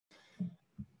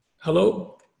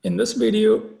Hello, in this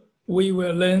video, we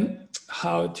will learn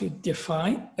how to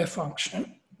define a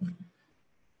function.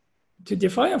 To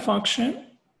define a function,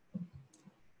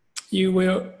 you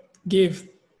will give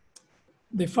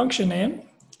the function name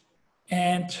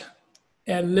and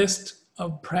a list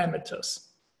of parameters.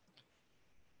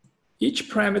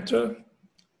 Each parameter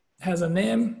has a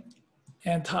name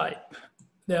and type.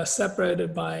 They are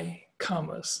separated by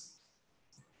commas.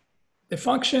 The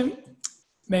function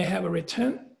may have a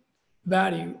return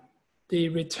value. The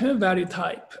return value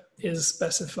type is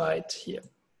specified here.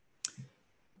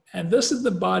 And this is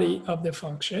the body of the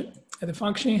function. And the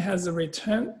function has a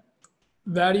return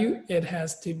value. It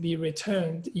has to be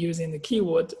returned using the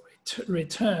keyword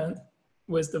return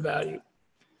with the value.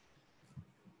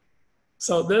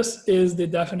 So this is the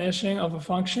definition of a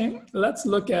function. Let's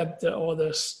look at all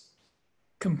these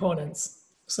components.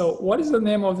 So what is the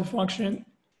name of the function?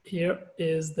 Here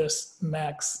is this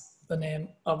max. The name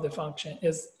of the function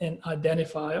is an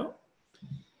identifier.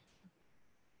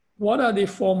 What are the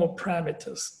formal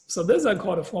parameters? So these are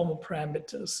called the formal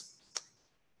parameters.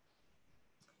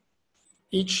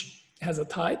 Each has a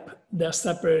type. They're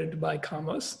separated by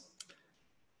commas.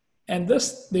 And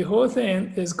the whole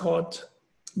thing is called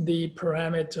the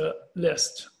parameter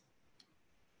list.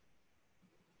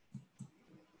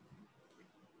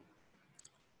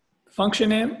 Function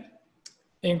name,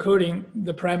 including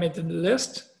the parameter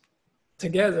list,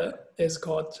 together is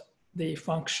called the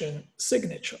function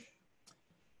signature.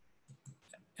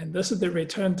 And this is the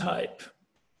return type.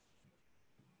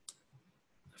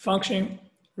 Function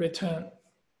return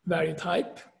value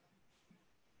type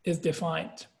is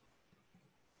defined.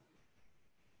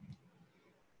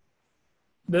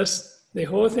 The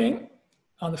whole thing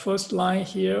on the first line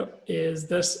here is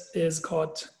this is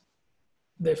called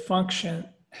the function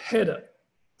header.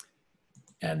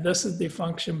 And this is the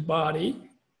function body.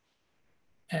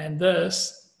 And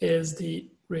this is the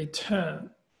return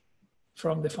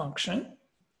from the function.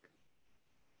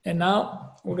 And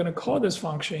now we're going to call this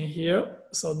function here.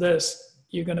 So this,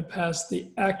 you're going to pass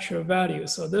the actual value.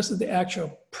 So this is the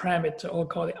actual parameter, or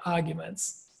call it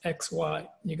arguments, xy.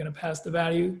 You're going to pass the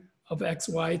value of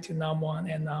xy to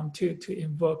num1 and num2 to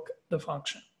invoke the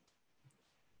function.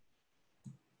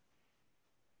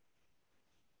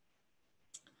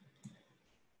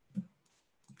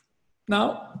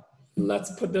 Now,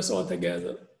 let's put this all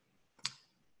together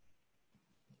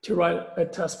to write a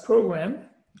test program.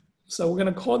 So we're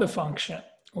going to call the function.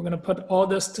 We're going to put all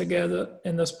this together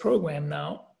in this program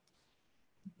now.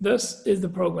 This is the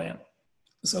program.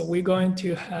 So we're going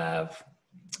to have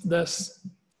this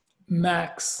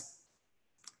max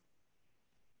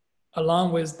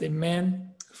along with the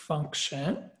main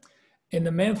function. In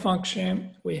the main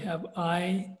function, we have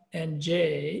I and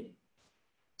j.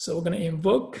 So we're going to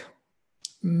invoke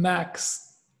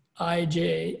max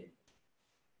ij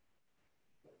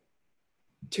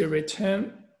to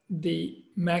return the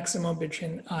maximum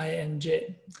between I and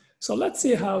j. So let's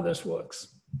see how this works.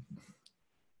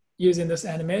 Using this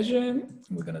animation,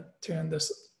 we're going to turn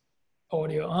this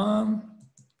audio on.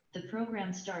 The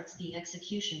program starts the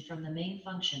execution from the main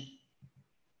function.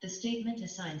 The statement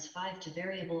assigns 5 to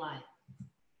variable I.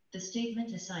 The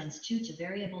statement assigns 2 to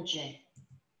variable j.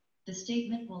 The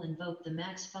statement will invoke the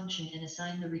max function and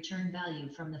assign the return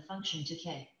value from the function to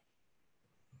k.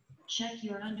 Check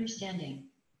your understanding.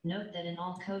 Note that in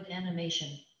all code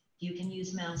animation, you can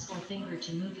use mouse or finger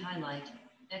to move highlight,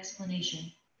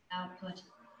 explanation, output,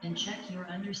 and check your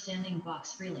understanding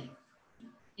box freely.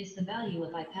 Is the value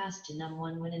of I passed to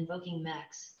num1 when invoking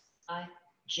max, I,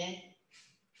 j?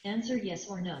 Answer yes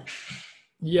or no.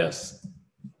 Yes.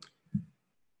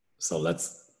 So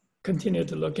let's continue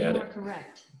to look at it. You are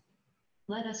correct.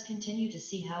 Let us continue to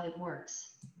see how it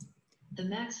works. The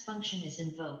max function is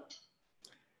invoked.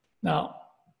 Now,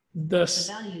 the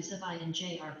values of I and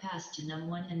j are passed to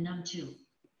num1 and num2.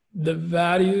 The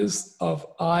values of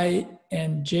I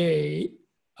and j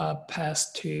are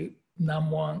passed to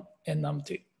num1 and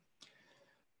num2.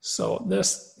 So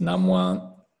this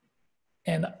num1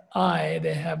 and I,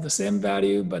 they have the same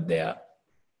value, but they are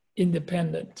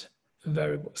independent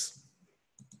variables.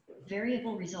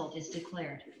 Variable result is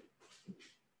declared.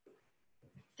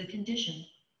 The condition,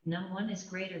 num1 is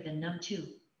greater than num2,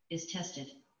 is tested.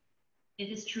 It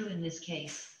is true in this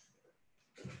case.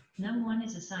 Num1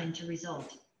 is assigned to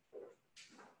result.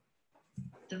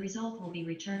 The result will be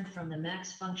returned from the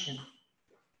max function.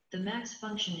 The max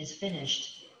function is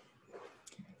finished.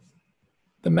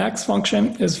 The max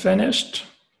function is finished.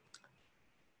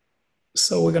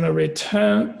 So we're going to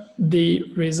return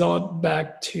the result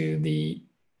back to the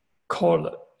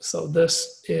caller. So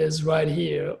this is right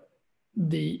here,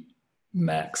 the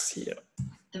max here.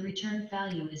 The returned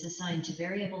value is assigned to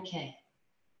variable k.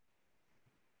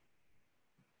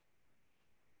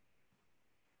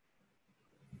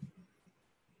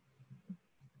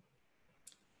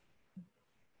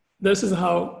 This is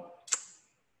how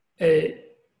a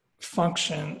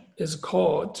function is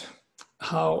called,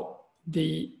 how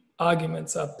the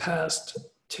arguments are passed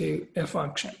to a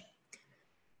function.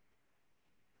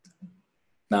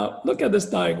 Now look at this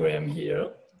diagram here.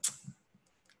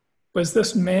 With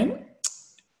this min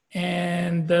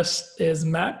and this is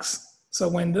max. So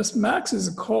when this max is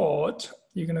called,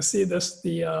 you're going to see this,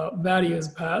 the value is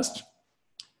passed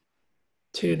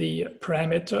to the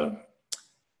parameter,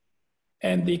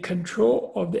 and the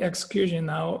control of the execution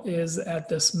now is at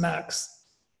this max.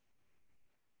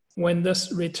 When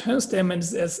this return statement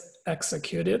is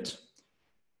executed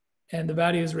and the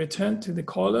value is returned to the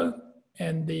caller,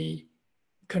 and the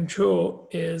control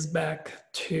is back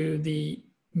to the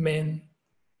main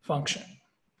function.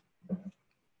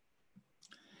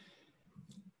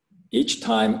 Each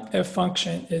time a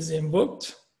function is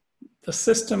invoked, the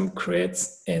system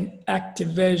creates an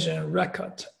activation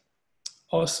record,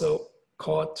 also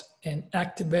called an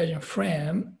activation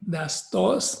frame, that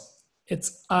stores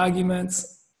its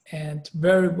arguments and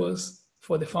variables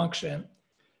for the function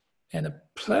and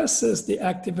places the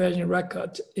activation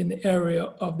record in the area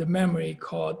of the memory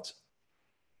called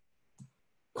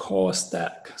core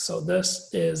stack. So this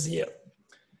is here.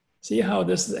 See how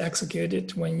this is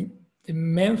executed when the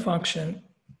main function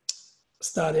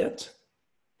started.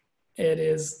 It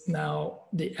is now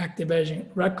the activation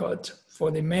record for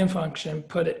the main function,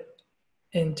 put it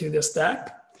into the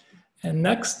stack. And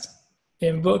next,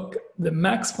 invoke the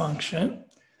max function.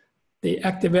 The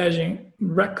activation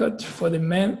record for the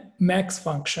max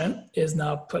function is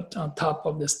now put on top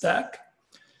of the stack.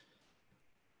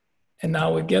 And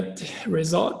now we get the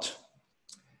result.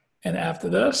 And after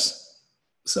this,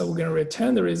 so we're going to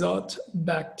return the result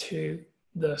back to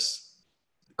this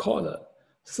caller.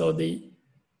 So the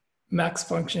max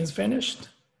function is finished.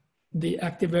 The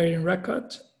activation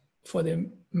record for the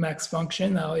max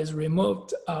function now is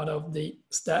removed out of the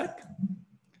stack.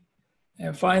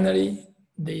 And finally,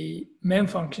 the main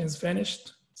function is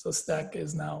finished. So stack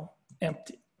is now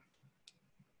empty.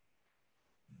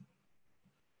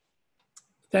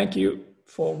 Thank you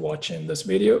for watching this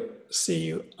video. See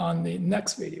you on the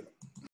next video.